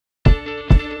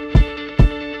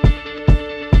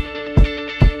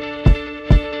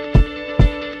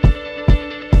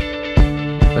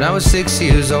When I was 6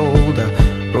 years old,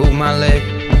 I broke my leg.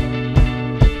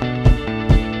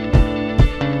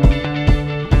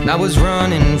 And I was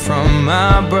running from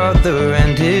my brother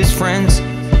and his friends,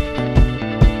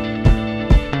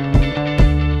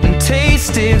 and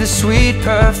tasted the sweet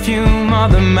perfume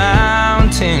of the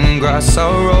mountain grass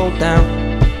I rolled down.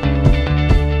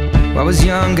 I was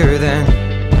younger then.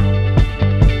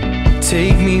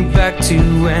 Take me back to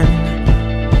when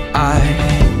I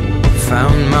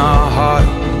found my heart,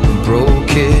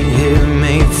 broke it here,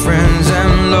 made friends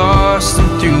and lost them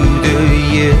through the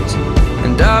years.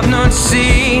 And I've not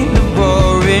seen the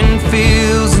boring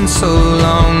fields in so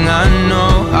long. I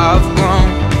know I've grown,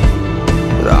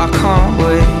 but I can't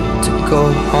wait to go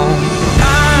home.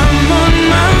 I'm on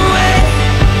my way,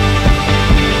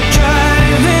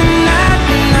 driving at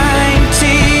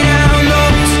 90 down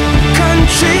those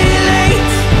country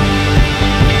lanes,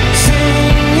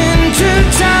 singing to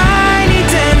Tiny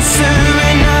Dancer,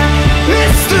 and I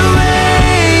miss the way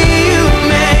you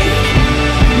make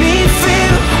me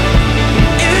feel.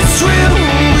 It's real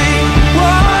when we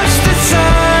watch the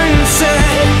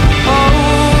sunset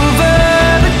over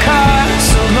the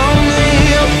castle on the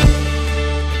hill.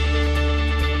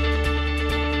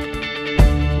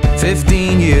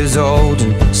 15 years old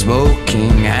and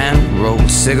smoking hand-rolled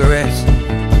cigarettes,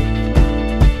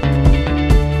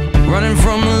 running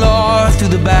from the law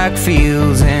through the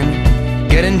backfields and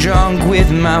getting drunk with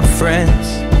my friends.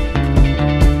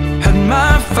 Had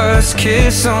my first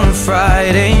kiss on a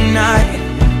Friday night.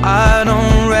 I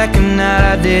don't reckon that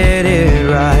I did it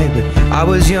right, but I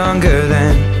was younger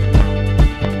then.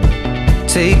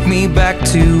 Take me back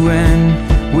to when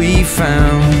we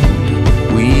found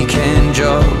weekend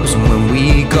jobs, and when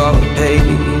we got paid,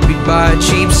 we'd buy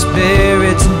cheap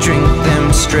spirits and drink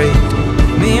them straight.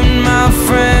 Me and my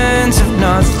friends have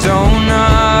not thrown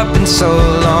up in so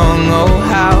long. Oh,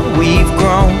 how we've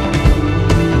grown,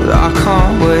 but I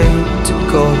can't wait to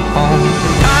go home.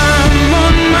 I'm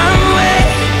on my way,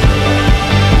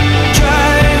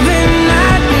 driving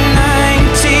at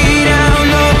 90 down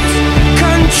those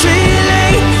country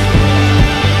lanes,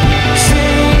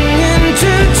 singing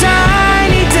to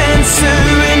Tiny Dancer,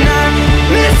 and I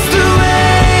miss the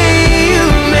way you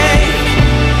make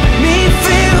me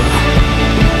feel.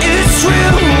 It's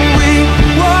real when we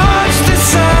watch the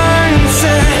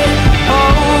sunset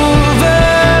over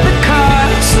the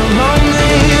castle on the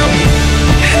hill.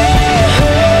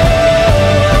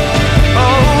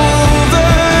 Over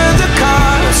the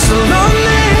castle on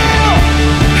the hill.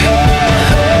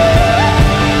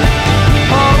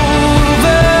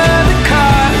 Over the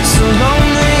castle on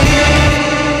the hill.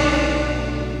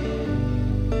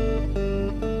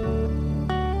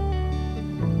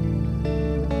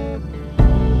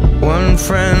 One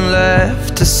friend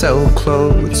left to sell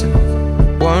clothes, and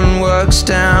one works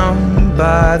down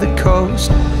by the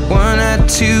coast. One had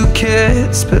 2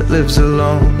 kids but lives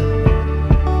alone.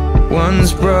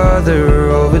 One's brother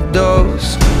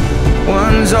overdosed.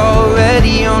 One's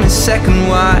already on his second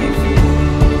wife.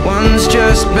 One's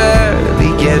just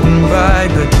barely getting by.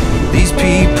 But these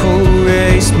people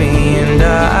race me, and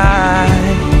I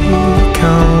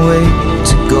can't wait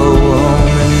to go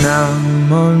home. And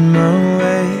I'm on my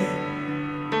way.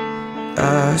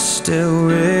 I still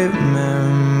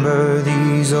remember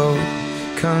these old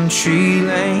country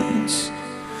lanes,